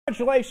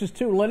Congratulations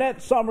to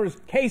Lynette Summers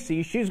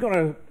Casey. She's going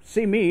to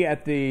see me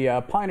at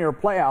the Pioneer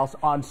Playhouse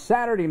on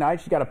Saturday night.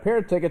 She's got a pair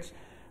of tickets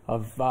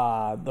of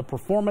the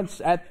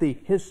performance at the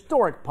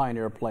historic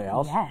Pioneer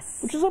Playhouse, yes,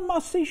 which is a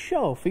must-see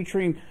show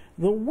featuring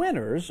the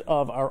winners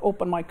of our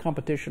open mic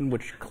competition,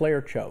 which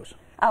Claire chose.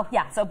 Oh,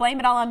 yeah, so blame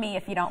it all on me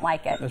if you don't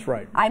like it. That's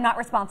right. I'm not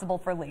responsible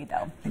for Lee,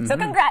 though. So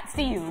congrats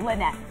to you,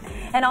 Lynette.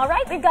 And all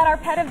right, we've got our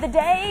pet of the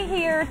day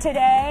here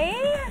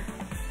today.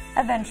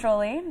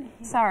 Eventually.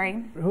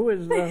 Sorry. Who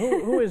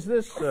is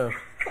this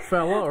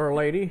fella or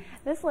lady?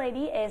 This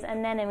lady is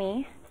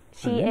Anemone.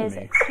 She is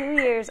 2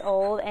 years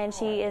old, and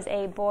she is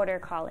a border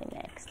collie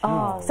mix.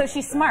 Oh, so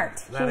she's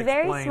smart. She's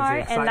very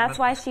smart, and that's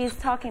why she's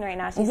talking right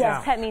now. She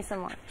says, pet me some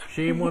more.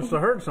 She wants to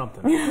hurt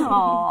something.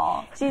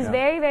 Aww. She's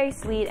very, very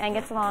sweet and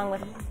gets along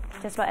with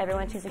just about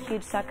everyone. She's a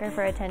huge sucker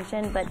for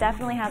attention, but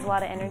definitely has a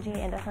lot of energy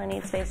and definitely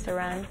needs space to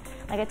run,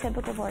 like a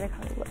typical border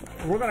collie would.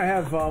 We're going to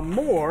have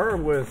more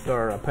with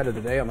our Pet of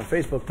the Day on the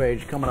Facebook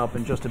page coming up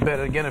in just a bit.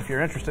 Again, if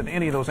you're interested in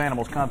any of those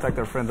animals, contact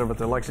our friends over at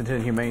the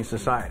Lexington Humane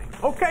Society.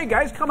 Okay,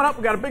 guys, coming up,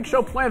 we've got a big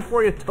show planned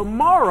for you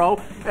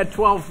tomorrow at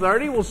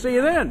 12:30. We'll see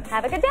you then.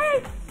 Have a good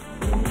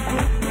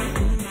day.